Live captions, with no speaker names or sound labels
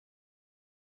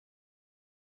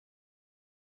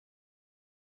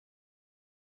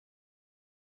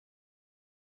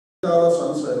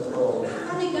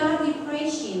Father God, we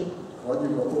praise you. ขออ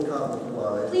ยู่กับพวกข้าพเจ้า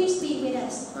Please be with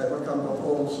us. ให้พระคำของพระ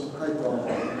องค์ให้ความห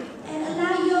วัง And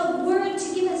allow your word to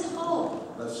give us hope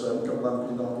และเสริมกำลัง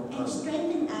พี่น้องทุกท่า and น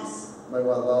strengthen us. ไม่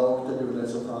ว่าเราจะอยู่ใน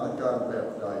สถานการณ์แบบ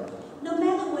ใด No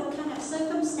matter what kind of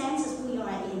circumstances we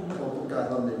are in, พระองค์ต้องการให้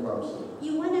เรามีความสุข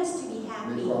you want us to be มี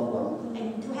happy ความหวัง and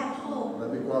to have hope และ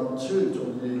มีความชื่นชม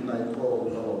ยินในพระองค์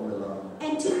ตลอดเวลา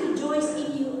and to rejoice in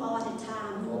you all the ขอ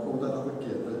time. พระองค์ได้รับเ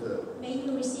กียรติด้วยเถิด May you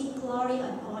receive glory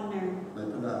and honor ใน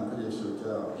พระนามพระเยซูเ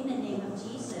จ้า in the name of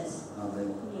Jesus. อาเมน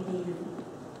Amen.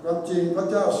 ความจริงพระ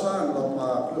เจ้าสร้างเราม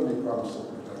าเพื่อมีความสุข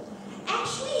นะครับ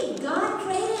Actually, God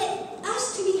created us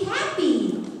to be happy.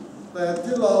 แต่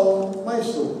ที่เราไม่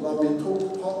สุขเรามีทุกข์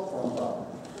เพราะความบาป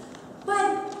But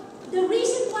the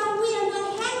reason why we are not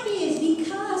happy is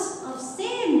because of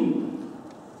sin.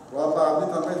 ความบาปที่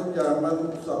ทำให้ทุกอย่างมัน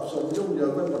สับสนยุ่งเหยิ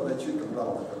งไปหมดในชีวิตของเรา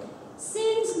ครับ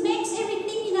Sin makes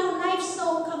everything in our life so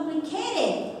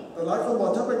complicated. แต่หลายคนบอ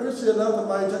กฉันเป็นคริสเตียนแล้วทำ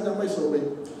ไมฉันยังไม่สุขอีก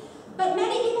But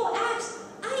many people ask,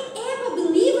 I am a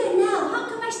believer now. How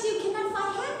come I still cannot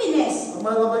find happiness? ทำไม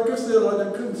เราเป็นคริสเตียนเรายั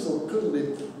งขึ้นสุขขึ้นดิบ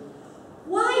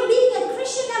Why being a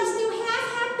Christian I'm still half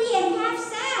happy and half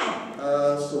sad?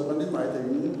 สุขอันนี้หมายถึง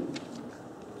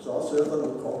สอเสือสรุ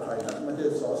ปขอไข่นะไม่ใช่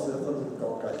สอเสือสรุปก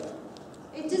อไก่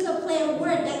It's just a play of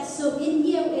word that so in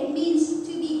here it means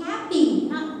to be happy,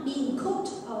 not being cooked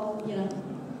or you know.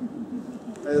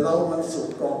 เรามันสุข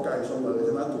กอไก่เสมอใ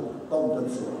ช่ไหมถูกต้มจน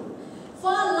สุก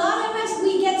For a lot of us,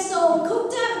 we get so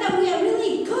cooked up that we are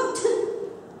really cooked.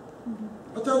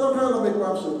 พระเจ้าต้องการเรามีคว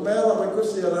ามสุขแม้เราเป็นคริส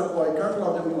เตียนแล้วบ่อยครั้งเรา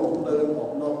ยังหลงเดินออ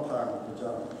กนอกทางพระเจ้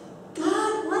า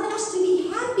God wants us to be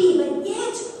happy, but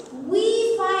yet we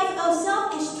find ourselves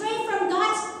astray from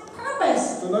God's purpose.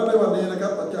 ดังนั้นในวันนี้นะครั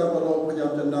บอาจารย์ปโลพยายา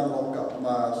มจะนำเรากลับม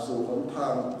าสู่หนทา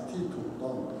งที่ถูกต้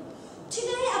อง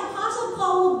Today, Apostle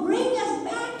Paul will bring us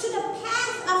back to the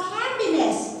path of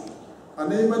happiness. อัน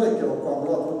นี้ไม่ได้เกี่ยวกับความร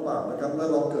อดทุกปากนะครับเมื่อ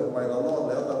เราเกิดใหม่เรารอด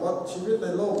แล้วแต่ว่าชีวิตใน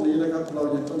โลกนี้นะครับเรา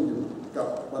ยังต้องอยู่กับ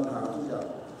ปัญหาทุกอย่าง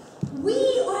We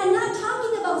are not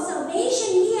talking about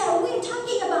salvation here. We're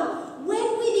talking about when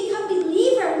we become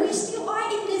believer, we still are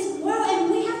in this world and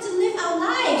we have to live our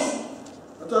lives.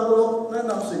 อาจารย์ปโลแนะ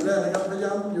นำสิ่งแรกนะครับพยาย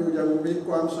ามอยู่อย่างมีค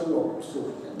วามสงบสุข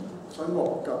สงบ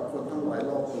กับคนทั้งหลาย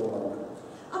รอบตัวเรา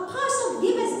Apostle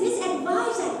give us this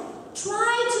advice that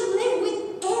try to live with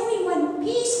everyone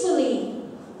peacefully.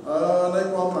 ใน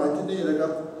ความหมายที่นี่นะครั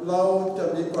บเราจะ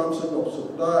มีความสงบสุข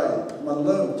ได้มันเ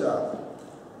ริ่มจาก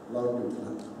เรา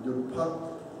หยุดพัก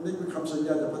นี่คือคำสัญญ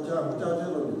าจากพระเจ้าให้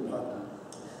เราหยุดพัก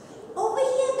Over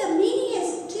here the meaning is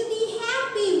to be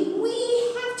happy we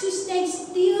have to stay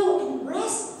still and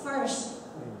rest first.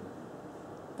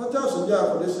 พระเจ้าสัญญา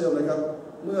กับอิสราเอลนะครับ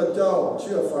เมื่อเจ้าเ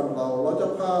ชื่อฟังเราจะ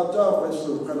พาเจ้าไป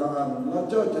สู่คานาอันแล้ว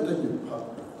เจ้าจะได้หยุดพัก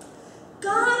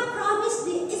God promised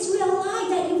the Israelites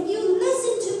that if you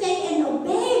listen to me and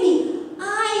obey me,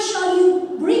 I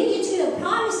shall bring you to the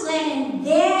promised land and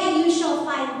there you shall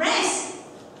find rest.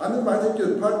 อันนี้หมายถึงหยุ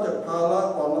ดพักจากภาระ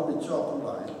ความรับผิดชอบทั้งห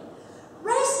ลาย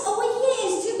Rest over here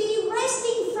is to be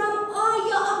resting from all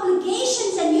your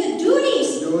obligations and your duties.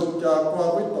 หยุดจากความ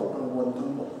วิตกกังวลทั้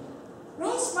งหมด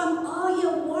Rest from all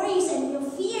your worries and your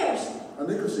fears. อัน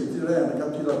นี้คือสิ่งที่แรกนะครับ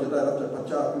ที่เราจะได้รับจากพระ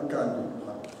เจ้าคือการหยุด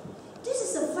พัก This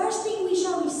is the first thing we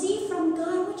shall receive from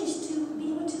God, which is to be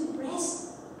able to rest.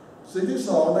 สิ่งที่ส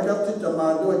องนะครับที่จะมา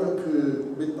ด้วยก็คือ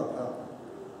มิตรภาพ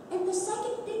And the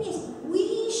second thing is we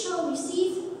shall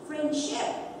receive friendship.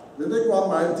 หรือในความ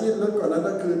หมายที่ลึกกว่านั้น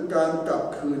ก็คือการกลับ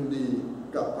คืนดี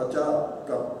กับพระเจ้า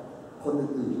กับคน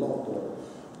อื่นๆรอบตัว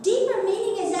Deeper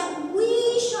meaning is that we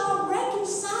shall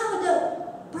reconcile the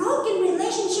broken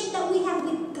relationship that we have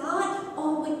with God or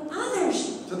with others.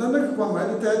 ฉะนั้นนั่นคือความหมาย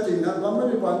ที่แท้จริงนะเราไม่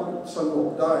มีความสงบ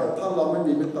ได้ถ้าเราไม่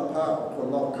มีมิตรภาพกับคน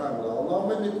รอบข้างเราไ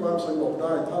ม่มีความสงบไ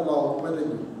ด้ถ้าเราไม่ได้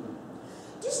หยุด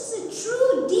This is a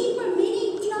true deeper meaning.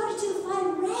 In order to find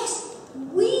rest,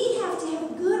 we have to have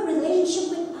good relationship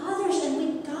with others and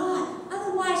with God.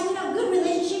 Otherwise, without good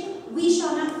relationship, we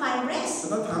shall not find ฉะ rest.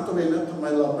 นั้นถามตัวเองนะทำไม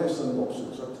เราไม่สงบสุข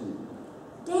สักที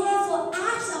Therefore,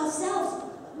 ask ourselves,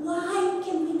 why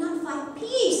can we not find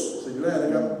peace? สิ่งแรกนะ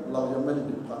ครับเรายังไม่ได้ห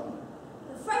ยุดพัก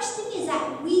The first thing is that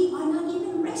we are not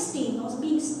even resting or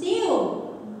being still.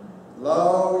 เรา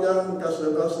ยังกระเสือ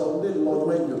กกระสนดิ้นรนไ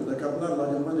ม่หยุดนะครับนั่นเรา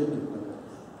ยังไม่ได้หยุดนะครับ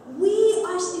We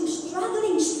are still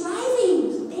struggling, striving.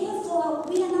 Therefore,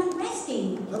 we are not resting.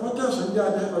 ถ้าพระเจ้าสัญญา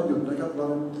ให้เราหยุดนะครับเ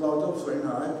ราต้องแสวงห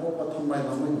าให้พบว่าทำไมเร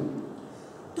าไม่หยุด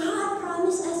God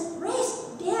promised us rest.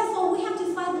 Therefore, we have to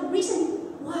find the reason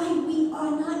why we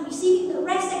are not receiving the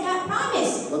rest that God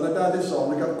promised. และในด้านที่สอง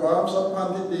นะครับความสัมพัน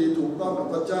ธ์ที่ดีถูกต้องกับ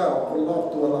พระเจ้าคนรอบ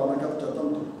ตัวเรานะครับจะต้อง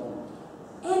ถูกต้อง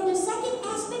And the second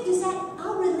aspect is that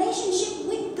our relationship relationship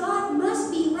with God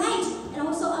must be right, and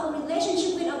also our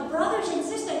relationship with our brothers and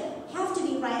sisters have to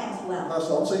be right as well. ถ้า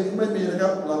สองสิ่งนี้ไม่มีนะครั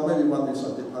บเราไม่มีวันมีสั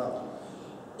นติภาพ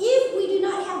If we do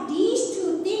not have these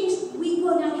two things, we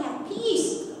will not have peace.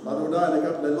 มาดูได้นะค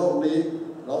รับในโลกนี้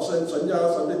เราเซ็นสัญญา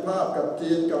สันติภาพกับ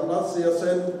จีนกับรัสเซียเ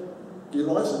ซ็นกี่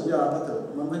ร้อยสัญญาก็เถอะ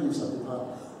มันไม่มีสันติภาพ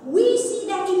We see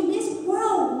that in this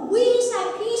world, we sign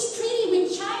peace treaty with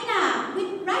China,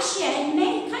 with Russia, and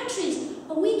many countries,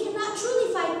 but we cannot truly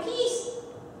find peace.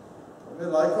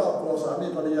 หลายครอบครัวสามี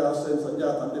ภรรยาเซ็นสัญญา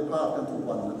สันติภาพกันทุก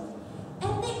วันนะ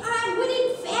And there are within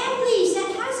families that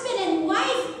husband and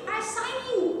wife are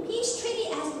signing peace treaty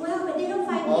as well, but they don't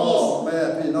find พ่อ peace. แม่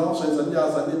พี่น้องเซ็นสัญญา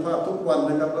สันติภาพทุกวัน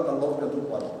นะครับแล้วก็ลบกันทุก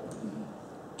วัน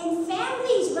And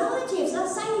families, relatives are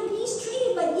signing peace treaty,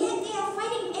 but yet they are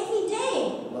fighting every day.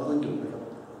 เราต้องหยุดนะครับ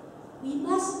We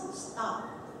must stop.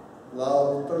 เรา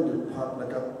ต้องหยุดพักนะ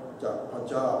ครับจากพระ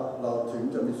เจ้าเราถึง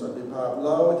จะมีสันติภาพเร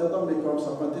าจะต้องมีความ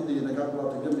สัมพันธ์ที่ดีนะครับเรา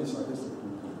ถึงจะมีสันติสุข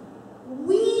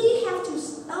We have to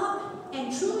stop and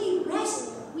truly rest.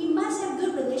 We must have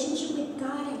good relationship with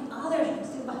God and others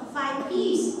to find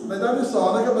peace. ในด้านที่สอง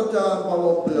นะครับอาจารย์เปาโล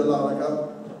เตือนเรานะครับ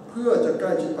เพื่อจะใก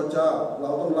ล้ชิดพระเจ้าเรา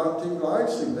ต้องละทิ้งหลาย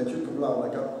สิ่งในชีวิตของเราน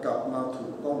ะครับกลับมาถู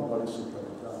กต้องบริสุทธิ์กับพ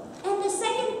ระเจ้า And the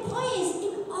second point is,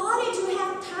 in order to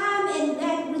have time and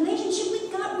that relationship with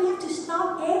God, we have to stop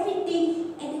everything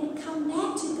and then come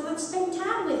back to God, spend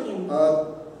time with Him.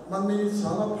 มันมีส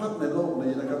ารพัดในโลก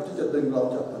นี้นะครับที่จะดึงเรา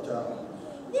จากพระเจ้า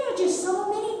There are just so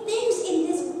many things in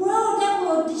this world that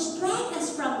will distract us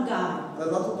from God. แต่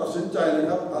เราต้องตัดสินใจนะ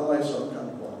ครับอะไรสำคัญ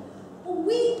กว่า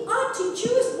We ought to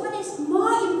choose what is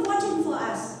more important for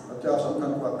us. พระเจ้าสำคั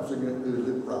ญกว่าสิ่งอื่นห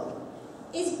รือเปล่า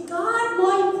Is God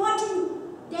more important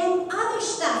than other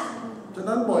stuff? ฉะ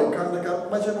นั้นบ่อยครั้งนะครับ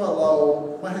ไม่ใช่ว่าเรา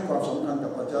ไม่ให้ความสำคัญกั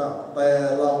บพระเจ้าแต่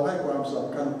เราให้ความส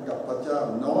ำคัญกับพระเจ้า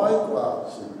น้อยกว่า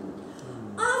สิ่งอื่น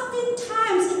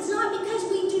Oftentimes, it's not because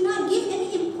we do not give any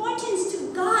importance to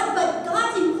God, but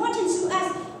God's importance to us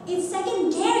is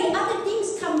secondary. Other things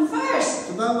come first. ฉ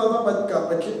ะนั้นเราต้องกลับไ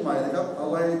ปคิดใหม่นะครับอะ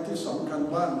ไรที่สำคัญ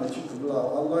บ้างในชีวิตของเรา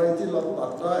อะไรที่เราตั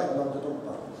ดได้เราจะต้อง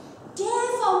ตัด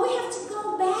Therefore, we have to go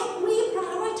back,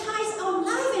 reprioritize our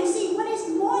life and see what is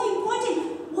more important.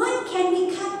 What can we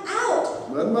cut out?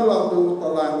 เหมือนเมื่อเราดูตา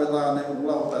รางเวลาในของ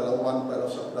เราแต่ละวันแต่ละ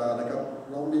สัปดาห์นะครับ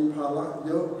เรามีภาระเ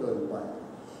ยอะเกินไป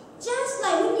Just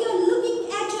like when you're looking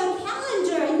at your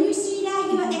calendar and you see that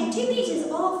your activities is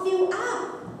all filled up.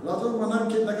 เราต้องมานั่ง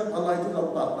คิดนะครับอะไรที่เรา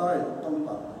ตัดได้ต้อง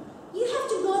ตัด You have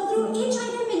to go through each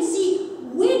item and see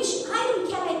which item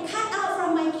can I cut out from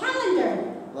my calendar.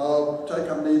 เราใช้ค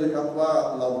ำนี้นะครับว่า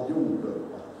เรายุ่งเกิน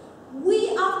ไป We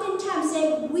oftentimes say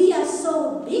we are so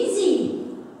busy.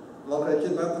 เราเคยคิ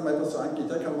ดไหมทำไมภาษาอังกฤษ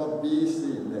ใช้คำว่า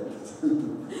busy เนี่ย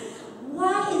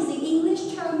Why is the English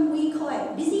term we call it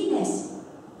busyness?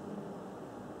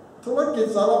 ธุรกิจ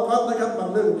สารพัดนะครับมัน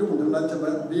เรื่องยุ่งทั้งนั้นใช่ไหม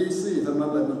busy ทั้งนั้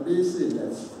นเลยมัน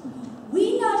busyness We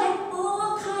know that all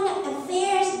kind of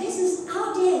affairs, business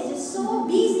out there is just so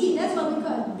busy. That's what we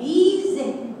call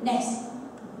busyness.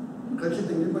 เคยคิดอ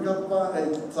ย่างนี้ไหมครับว่าไอ้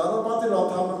สารพัดที่เรา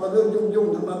ทำมันเป็นเรื่องยุ่ง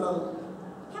ทั้งนั้นนะ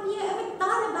Have you ever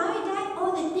thought about it that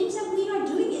all the things that we are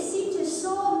doing it seems just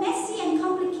so messy and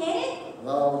complicated? เ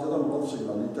ราจะต้องลดสิ่งเห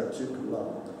ล่านี้จากชีวิตของเรา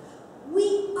We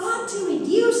ought to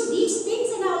reduce these things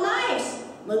in our lives.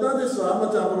 ในด้านที่สามอา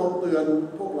จารย์เปาโลเตือน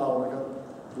พวกเรานะครับ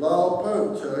เราเพิก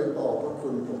เฉยต่อพระคุ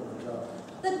ณของพระเจ้า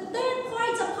The third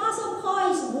point Apostle Paul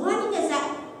is warning us that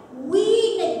we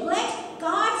neglect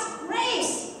God's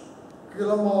grace. คือ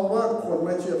เรามองว่าคนไ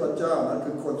ม่เชื่อพระเจ้านะ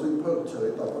คือคนซึ่งเพิกเฉย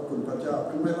ต่อพระคุณพระเจ้า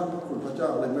คือไม่รับพระคุณพระเจ้า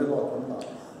เลยไม่รอดพ้นบาป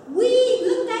We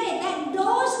look at it that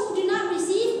those who do not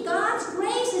receive God's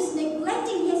grace is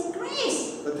neglecting His grace.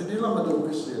 แต่ทีนี้เรามาดูค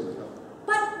ริสเตียนนะครับ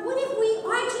But what if we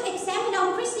are to examine our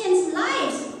Christians'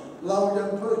 lives? เรายัง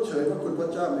เพิกเฉยพระคุณพระ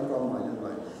เจ้ามีความหมายอย่างไร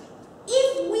If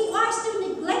we are still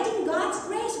neglecting God's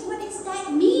grace, what does that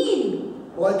mean?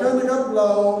 บ่อยครั้งนะครับเรา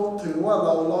ถือว่าเร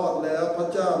ารอดแล้วพระ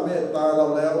เจ้าเมตตาเรา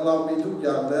แล้วเรามีทุกอ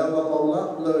ย่างแล้วเราละ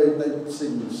เลยใน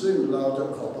สิ่งซึ่งเราจะ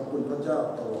ขอบพระคุณพระเจ้า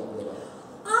ตลอดเวลา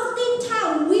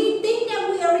Oftentimes we think that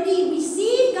we already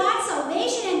received God's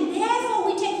salvation and therefore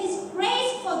we take His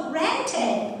grace for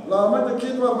granted. เราไม่ได้คิ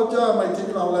ดว่าพระเจ้าไม่ทิ้ง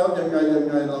เราแล้วยัง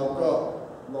ไงเราก็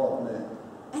รอดแน่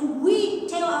And we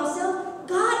tell ourselves,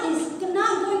 God is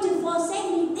not going to forsake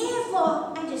me, therefore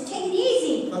I just take it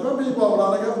easy. แต่พระบิดาบอกเรา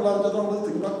นะครับเราจะต้องนึก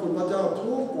ถึงพระคุณพระเจ้า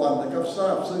ทุกวันนะครับทรา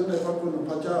บซึ้งในพระคุณของ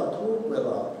พระเจ้าทุกเวล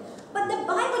า But the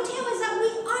Bible tells us that we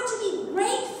ought to be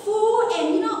grateful and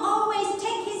always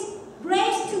take His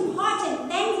grace to heart and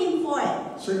thank Him for it.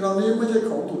 สิ่งเหล่านี้ไม่ใช่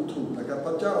ของถูกๆนะครับพ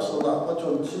ระเจ้าสละพระช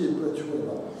นชีพเพื่อช่วยเ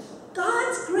รา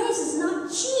God's grace is not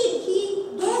cheap. He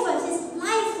gave us His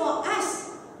life for us.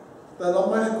 แ แต่เรา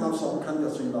ไม่ให้ความสำคัญกั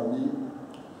บสิ่งเหล่านี้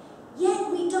Yet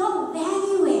we don't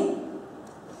value it.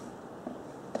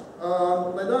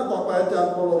 ในด้านต่อไปอาจาร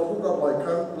ย์เปาโลพูดบ่อยค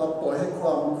รั้งเราปล่อยให้คว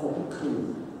ามขมขื่น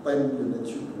เต็มอยู่ใน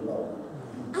ชีวิตของเรา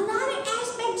Another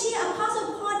aspect here Apostle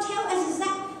Paul tells us is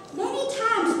that many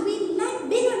times we let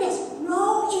bitterness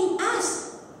grow in us.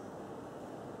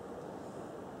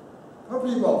 พระ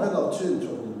พี่บอกให้เราชื่นช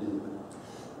มยินดี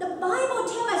The Bible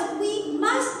tells us we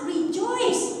must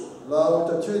rejoice. เรา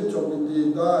จะชื่นชมยินดี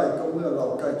ได้ก็เมื่อเรา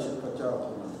ใกล้ชิดพระเจ้าเท่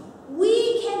านั้น We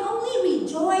can only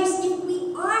rejoice if we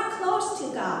are close to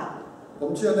God. ผ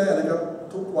มเชื่อแน่นะครับ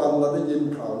ทุกวันเราได้ยิน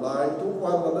ข่าวร้ายทุก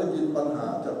วันเราได้ยินปัญหา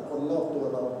จากคนรอบตัว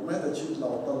เราแม้แต่ชีวิตเรา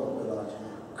ตลอดเวลา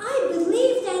I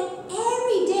believe that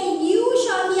every day you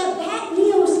shall hear bad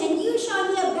news and you shall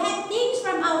hear bad things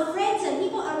from our friends and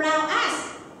people around us.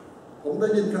 ผมได้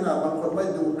ยินขนาดบางคนไม่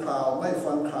ดูข่าวไม่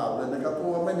ฟังข่าวเลยนะครับเพรา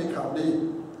ะว่าไม่มีข่าวดี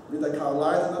มีแต่ข่าวร้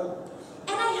ายเท่านั้น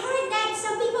And I heard that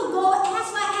some people go as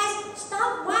far as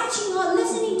stop watching or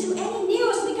listening to any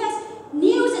news because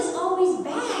news is always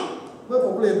bad. เมื่อผ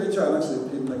มเรียนวิชาหนังสือ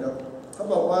พิมพ์นะครับเขา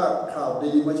บอกว่าข่าว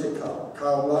ดีไม่ใช่ข่าวข่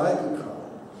าวร้ายคือข่าว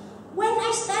When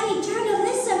I study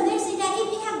journalism, they say that if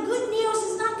you have good news,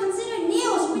 it's not considered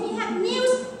news. When you have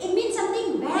news, it means something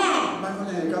bad. ไม่เข้าใ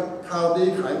จครับข่าวดี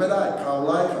ขายไม่ได้ข่าว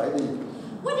ร้ายขายดี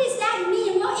What does that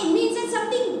mean? Well, it means that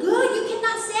something good you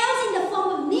cannot sell in the form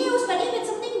of news, but if it's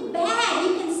something bad,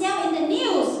 you can sell in the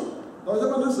news. โดยเฉ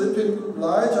พาะหนังสือพิมพ์หล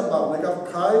ายฉบับนะครับ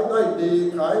ขายได้ดี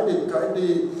ขายดิบขายดี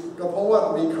ก็เพราะว่า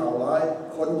มีข่าวร้าย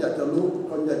คนอยากจะรู้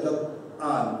คนอยากจะ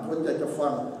อ่านคนอยากจะฟั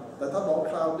งแต่ถ้าบอก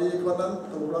ข่าวดีคนนั้น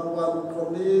ถูกรางวัลคน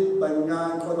นี้แต่งงา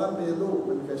นคนนั้นมีลูกเ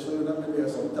ป็นใครซื้อนั้นไม่มีใคร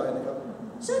สนใจนะครับ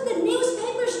So the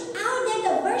newspapers out there,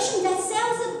 the version that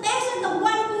sells the best are the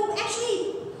one who actually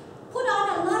put on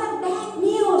a lot of bad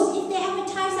news. If they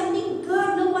advertise something good,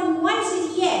 no one wants it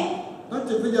yet. นัก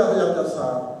จิตวิทยาพยายามจะ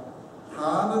ห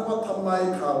านะว่าทำไม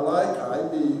ข่าวร้ายขาย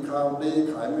ดีข่าวดี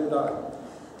ขายไม่ได้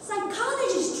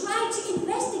Psychologists try to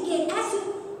investigate as to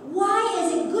why is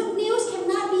it good news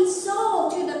cannot be sold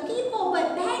to the people, but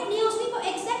bad news people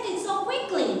accept it so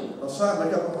quickly. เราทราบไหม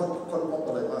ครับว่าคนพบ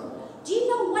อะไรบ้าง Do you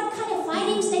know what kind of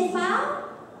findings they found?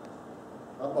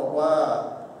 เขาบอกว่า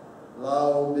เรา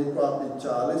มีความอิจฉ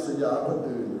าริษยาคน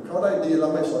อื่นเขาได้ดีเรา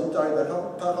ไม่สนใจแต่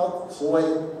ถ้าเขาซวย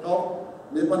เขา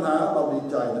มีปัญหาเราดี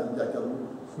ใจนะอยากจะรู้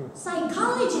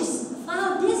Psychologists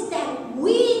found this that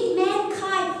we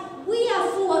mankind we are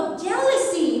full of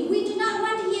jealousy. We do not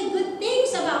want to hear good things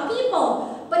about people,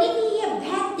 but if we hear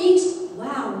bad things,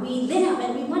 wow, we lit up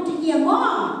and we want to hear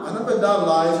more. อันนั้นเป็นด้าน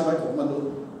ร้ายใช่ไหมของมนุษย์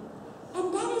And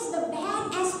that is the bad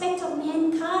aspect of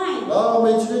mankind. เรา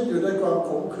มีชีวิตอยู่ในความข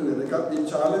มขื่นนะครับอิจ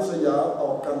ฉาริษยาต่อ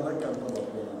กันและกันตลอด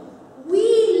เวลา We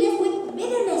live with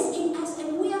bitterness in us and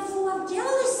we are full of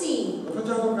jealousy. พระเ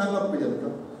จ้าต้องการเราเปลี่ยนค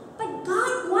รับ But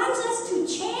God wants us to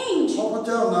change. เพราะพระเ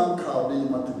จ้านำข่าวดี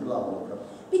มาถึงเราครับ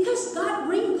Because God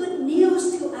brings good news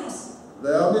to us. แ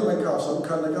ล้วนี่เป็นข่าวสำ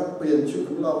คัญนะครับเปลี่ยนชีวิต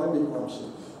ของเราให้มีความสุข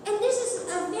And this is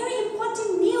a very important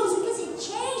news because it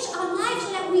changed our lives so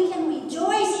that we can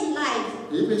rejoice in life.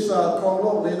 ปีศาจครองโล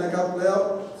กนี้นะครับแล้ว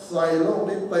ใส่โลก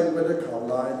นี้เต็มไปด้วยข่าว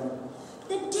ร้าย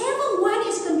The devil one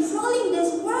is controlling this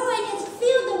world and it's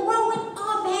filled the world with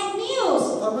all bad news.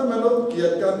 ทำให้มนุษย์เกลีย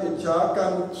ดกันอิจฉากั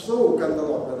นสู้กันต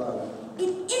ลอดเวลา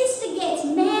It instigates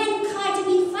mankind to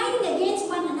be fighting against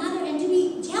one another and to be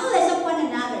jealous of one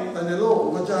another. แต่ในโลกขอ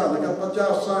งพระเจ้านะครับพระเจ้า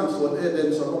สร้างสวนเอเดน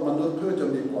สำหรับมนุษย์เพื่อจะ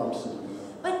มีความสุข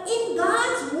But in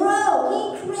God's world, He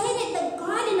created the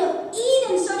Garden of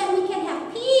Eden so that we can have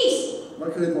peace. เมื่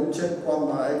อคืนผมเช็คความ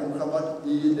หมายของคำว่า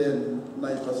อีเดนใน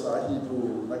ภาษาฮีบรู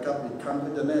นะครับอีกครั้งเพื่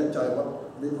อจะแน่ใจว่า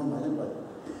มีความหมายอย่างไร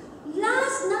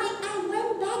Last night I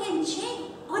went back and checked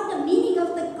on the meaning of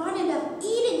the Garden of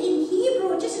Eden in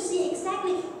Hebrew just to see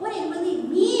exactly what it really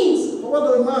means. เพราะว่าโด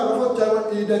ยมากเราเข้าใจว่า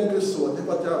อีเดนคือสวนที่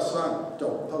พระเจ้าสร้างจ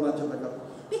บเท่านั้นใช่ไหมครับ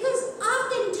Because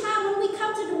oftentimes when we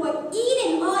come to the word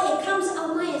Eden, all it comes to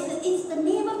our mind is that it's the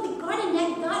name of the garden that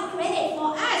God created for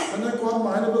us. ในความหม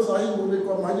ายในภาษาฮีบรูมีค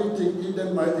วามหมายจริงๆอีเดน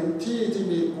หมายถึงที่ที่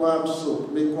มีความสุข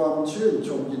มีความชื่นช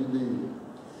มยินดี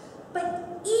But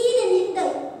Eden in the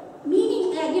meaning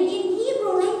in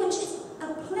Hebrew language is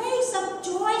a place of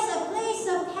joy, a place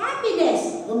of happiness.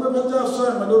 แล้วเมื่อพระเจ้าสร้า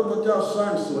งมนุษย์พระเจ้าสร้า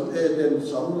งสวนเอเดน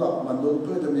สำหรับมนุษย์เ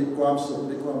พื่อจะมีความสุข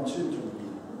มีความชื่นชม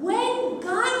When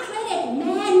God created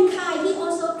mankind, He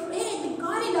also created the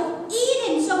Garden of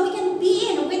Eden so we can be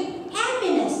in with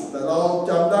happiness. แต่เรา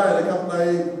จำได้นะครับใน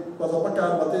ประสบการ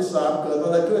ณ์บทที่ 3เกิดอะ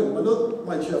ไรขึ้นมนุษย์ไ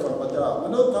ม่เชื่อฟังพระเจ้าม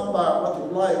นุษย์ทำบาปมาถูก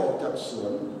ไล่ออกจากสว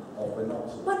นออกไปนอก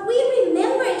สวน But we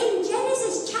remember in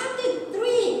Genesis chapter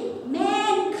 3,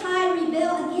 mankind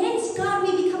rebelled against God.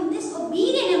 We become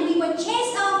disobedient and we were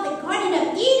chased out of the Garden of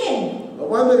Eden. เรา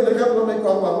วันหนึ่งนะครับเรามีคว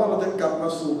ามหวังว่าเราจะกลับมา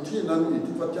สู่ที่นั้นอีก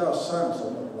ที่พระเจ้าสร้างส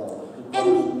ำหรับเรา And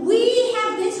we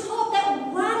have this hope that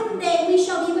one day we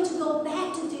shall be able to go back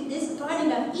to this Garden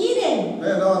of Eden. แ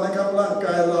น่นอนนะครับร่างก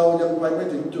ายเรายังไปไม่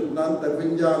ถึงจุดนั้นแต่วิ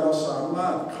ญญาณเราสามา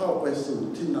รถเข้าไปสู่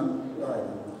ที่นั้นได้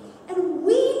And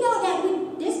we know that with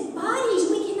these bodies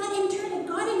we cannot enter the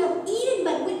Garden of Eden,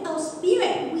 but with our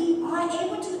spirit we are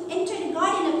able to enter the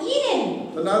Garden of Eden.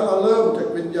 ฉะนั้นเราเริ่มจาก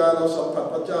วิญญาณเราสัมผัส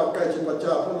พระเจ้าใกล้ชิดพระเจ้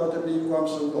าเพื่อเราจะมีความ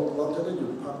สงบเราจะได้หยุ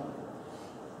ดพัก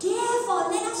Therefore,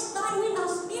 let us start with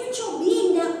our spiritual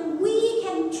being that we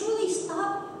can truly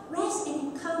stop, rest,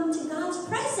 and come to God's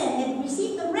presence and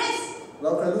receive the rest. เร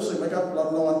าเคยรู้สึกไหมครับเรา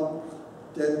นอน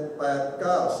7, 8,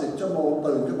 9, 10 ชั่วโมง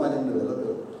ตื่นขึ้นมายังเหนื่อยแล้วเ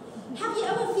กิน Have you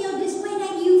ever feel this way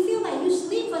that you feel like you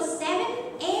sleep for 7,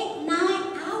 8,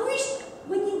 9 hours?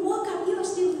 When you woke up, you are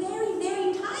still very, very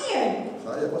tired. ส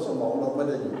าเหตุเพราะสมองเราไม่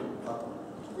ได้หยุดพัก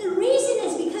The reason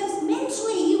is because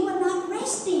mentally you are not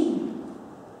resting.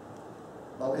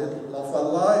 เราฝัน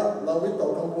ร้ายเราวิต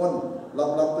กกังวลหลับ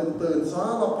ตื่นสา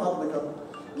รพัดเลยครับ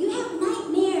You have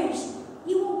nightmares,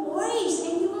 you will worries,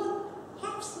 and you will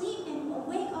have sleep and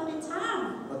awake all the time.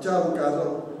 พระเจ้าต้องการเรา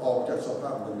ออกจากสภ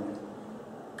าพนั้น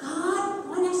God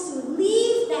wants us to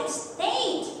leave that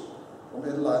state. ผมเ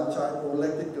ห็นหลานชายตัวเล็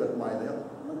กที่เกิดใหม่นะครับ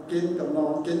มันกินกับนอน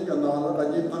แล้วก็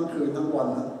ยิ้มทั้งคืนทั้งวัน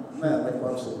นะแม่มีคว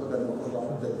ามสุขเหลือเกินบางคนเรา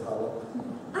เด็กทารก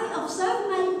I observe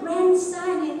my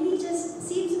grandson and he just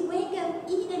seems to wake up,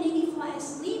 eat, and he fall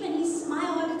asleep and he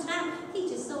smile all the time. He's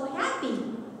just so happy.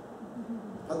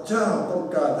 พระเจ้าต้อง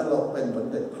การให้เราเป็นเหมือน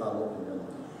เด็กทารกเหมือนกัน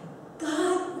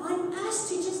God wants us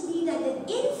to just be like an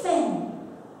infant.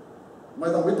 ไม่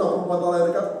ต้องวิตกกังวลอะไรน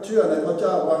ะครับเชื่อในพระเจ้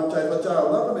าวางใจพระเจ้า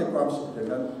แล้วก็มีความสุขอย่าง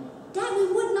นั้น That we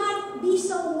would not be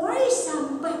so worrisome,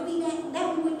 but that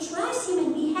we would trust Him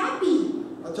and be happy.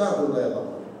 พระเจ้าดูแลเรา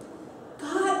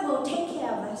God will take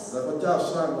care of us. และพระเจ้า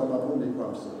สร้างเรามาเพื่อมีควา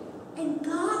มสุข And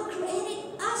God created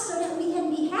us so that we can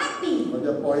be happy. เราจ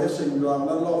ะปล่อยให้สิ่งเหล่า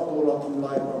นั้นรอบตัวเราทำล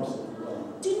ายความสุขของเรา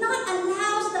Do not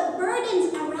allow the burdens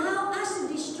around us to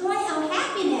destroy our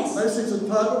happiness. ในสิ่งสุด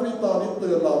ท้ายพระบิดานี้เตื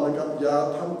อนเรานะครับอย่า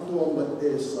ทำตัวเหมือนเอ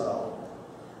สาว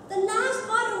The last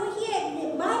part over here, the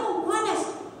Bible wants us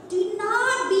do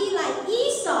not be like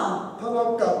Esau. ถ้าเรา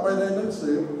กลับไปในหนังสื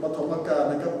อปฐมกาล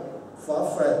นะครับฝา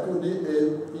แฝดคู่นี้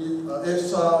เอ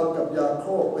สาวกับยาโค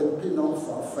บเป็นพี่น้องฝ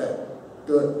าแฝดเ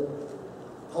กิด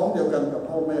ท้องเดียวกันกับ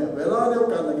พ่อแม่เวลาเดียว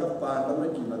กันนะครับต่างกันไม่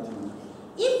กี่นาที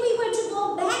If we were to go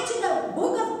back to the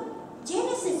book of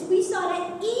Genesis, we saw that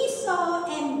Esau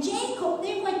and Jacob,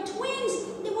 they were twins.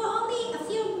 They were only a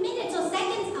few minutes or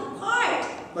seconds apart.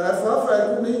 แต่ฝาแฝด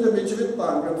คู่นี้จะมีชีวิตต่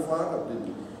างกันฟ้ากับดิน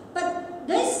But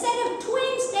this set of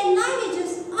twins, their life is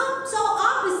just so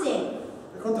opposite.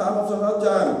 คนถามผมอาจ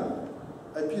ารย์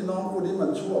ไอพี่น้องคู่นี้มั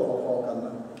นชั่วพอๆกันน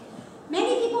ะ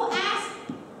Many people ask,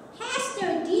 Pastor,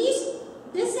 this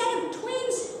set of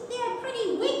twins, they are pretty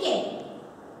wicked.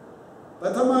 แต่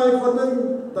ทำไมคนนึง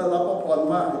ได้รับพร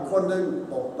มากอีกคนนึง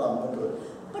ตกต่ำเหลือเกิน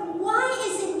But why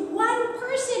is it one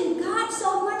person got so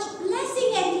much blessing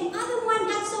and the other one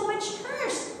got so much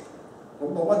curse? ผม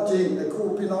บอกว่าจริงไอ้คู่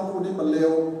พี่น้องคู่นี้มันเล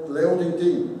วจ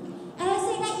ริง And I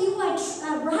say that you are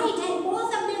right, and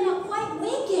both of them are quite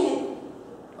wicked.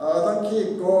 ทั้งขี้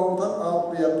โกงทั้งเอาเ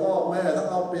ปรียบพ่อแม่ทั้ง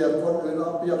เอาเปรียบคนอื่นเอ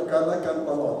าเปรียบกันและกัน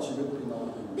ตลอดชีวิตพี่น้อง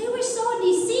They were so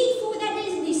deceitful that they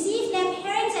deceived their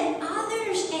parents and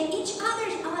others and each other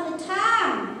all the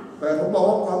time. แต่ผมบอก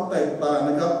ว่าความแตกต่าง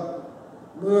นะครับ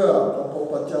เมื่อเราพบ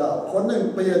พระเจ้าคนหนึ่ง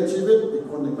เปลี่ยนชีวิตอีก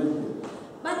คนหนึ่งไม่เปลี่ยน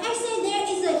But I say there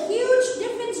is a huge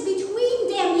difference between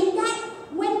them in that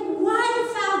when one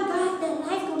found God, their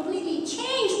life completely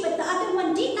changed, but the other one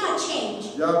did not change.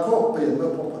 ยาโคบเปลี่ยนเมื่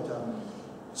อพบพระเจ้า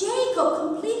Jacob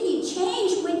completely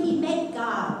changed when he met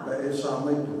God. แต่เอสาวไ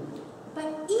ม่เปลี่ยน But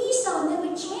Esau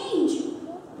never changed.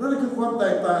 นั่นคือความแต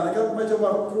กต่างนะครับไม่ใช่ว่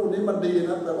าคู่นี้มันดี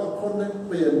นะแต่ว่าคนหนึ่งเ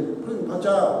ปลี่ยนพึ่งพระเ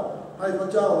จ้าให้พระ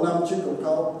เจ้านำชีวิตของเข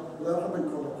าแล้วเขาเป็น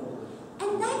คนละคน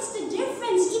And that's the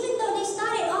difference. Even though they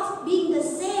started off being the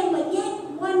same, but yet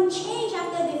one changed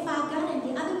after they found God and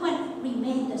the other one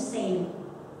remained the same.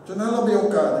 ฉะนั้นเรามีโอ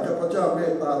กาสนะครับพระเจ้าเม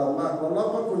ตตาเรามากเรารับ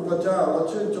พระคุณพระเจ้าเรา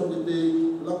ชื่นชมยินดี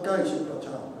เราใกล้ชิดพระเ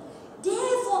จ้า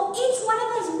Therefore, each one of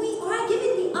us, we are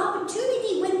given the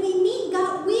opportunity when we meet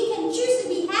God, we can choose to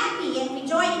be happy and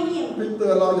rejoice in Him. พี่เตื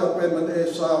อนเราอย่าเป็นเหมือนเอ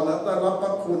สาวนะได้รับพร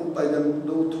ะคุณแต่ยัง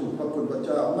ดูถูกพระคุณพระเ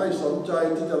จ้าไม่สนใจ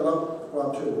ที่จะรับความ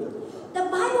ช่วยเหลือ The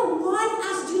Bible warns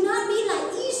us do not be like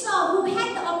Esau, who had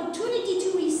the opportunity to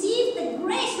receive the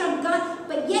grace from God,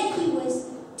 but yet he was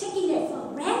taking it for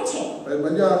granted. เป็นเหมื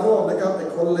อนยาโคบนะครับไอ้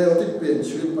คนเลวที่เปลี่ยน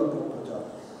ชีวิตมาพบพระเจ้า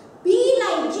Be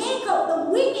like Jacob, the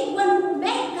wicked one who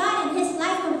met God and his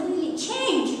life completely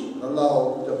changed. แล้วเรา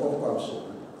จะพบความสุข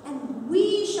And we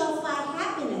shall find happiness.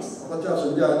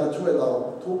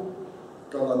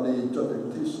 จนถึง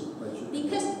ที่สุดในชีวิต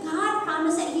Because God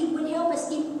promised that He would help us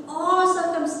in all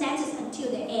circumstances until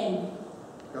the end.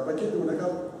 กลับไปคิดดูนะครั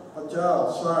บพระเจ้า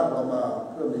สร้างเรามา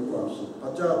เพื่อมีความสุขพร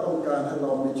ะเจ้าต้องการให้เร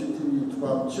ามีชีวิตที่มีคว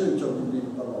ามชื่นชมยินดี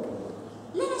ตลอด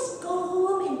Let us go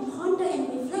home and ponder and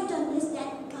reflect on this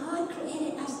that God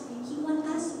created us and He wants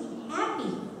us to be happy.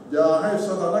 อย่าให้ส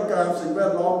ถานการณ์สิ่งแว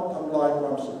ดล้อมทำลายคว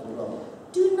ามสุขของเรา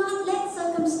Do not let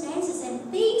circumstances and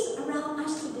things around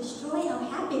us to destroy our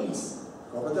happiness.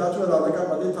 ขอพระเจ้าช่วยเรานะครับ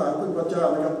อธิษฐานพึ่งพระเจ้า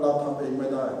นะครับเราทำเองไม่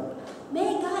ได้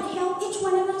May God help each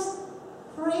one of us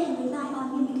pray and rely on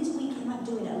Him because we cannot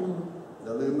do it alone. อ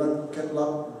ย่าลืมนะเคล็ดลั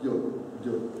บหยุด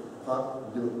พัก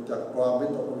หยุดจากความวิ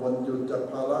ตกกังวลหยุดจาก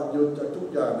ภาระหยุดจากทุก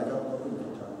อย่างนะครับเราพึ่งพร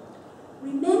ะเจ้า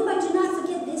Remember, do not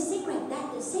forget this secret. That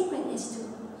the secret is to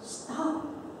stop,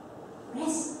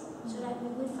 rest, so that we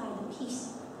will find the peace.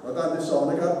 ประการที่สอง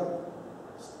นะครับ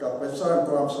กลับไปสร้าง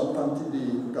ความสัมพันธ์ที่ดี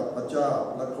กับพระเจ้า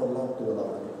และคนรอบตัวเรา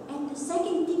And the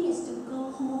second thing is to go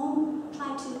home,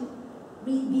 try to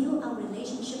rebuild our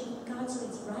relationship with God so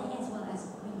it's right, as well as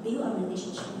rebuild our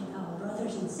relationship with our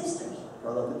brothers and sisters. พร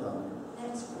ะราชทาน Let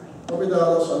us pray. พระบิดา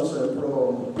เราสรรเสริญพระอ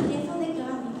งค์ Heavenly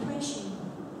God, we praise You.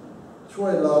 ช่ว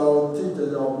ยเราที่จะ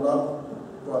ยอมรับ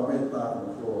ความเมตตาขอ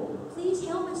งพระองค์ Please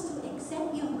help us to accept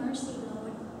Your mercy,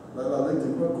 Lord, และเรานึกถึ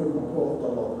งพระคุณของพระองค์ต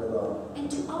ลอดเวลา and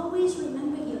to always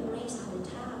remember Your grace all the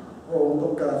time. พระองค์ต้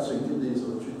องการสิ่งที่ดีสำ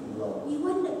หรับชีวิตของเรา You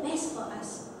want the best for us.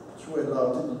 ช่วยเรา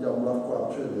ที่จะยอมรับความ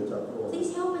ช่วยเหลือจากพระองค์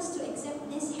Please help us to accept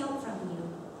this help from You.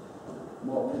 ม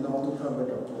อบพี่น้องทุกท่านไป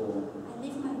กับพระองค์ I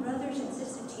lift my brothers and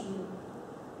sisters to You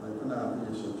ในพระนามพระเย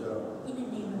ซูเจ้า in the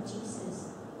name of Jesus.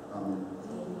 อาเมน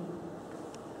Amen.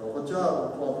 ขอพระเจ้าป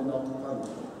กป้องพี่น้องทุกท่าน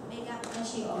May God bless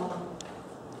you all.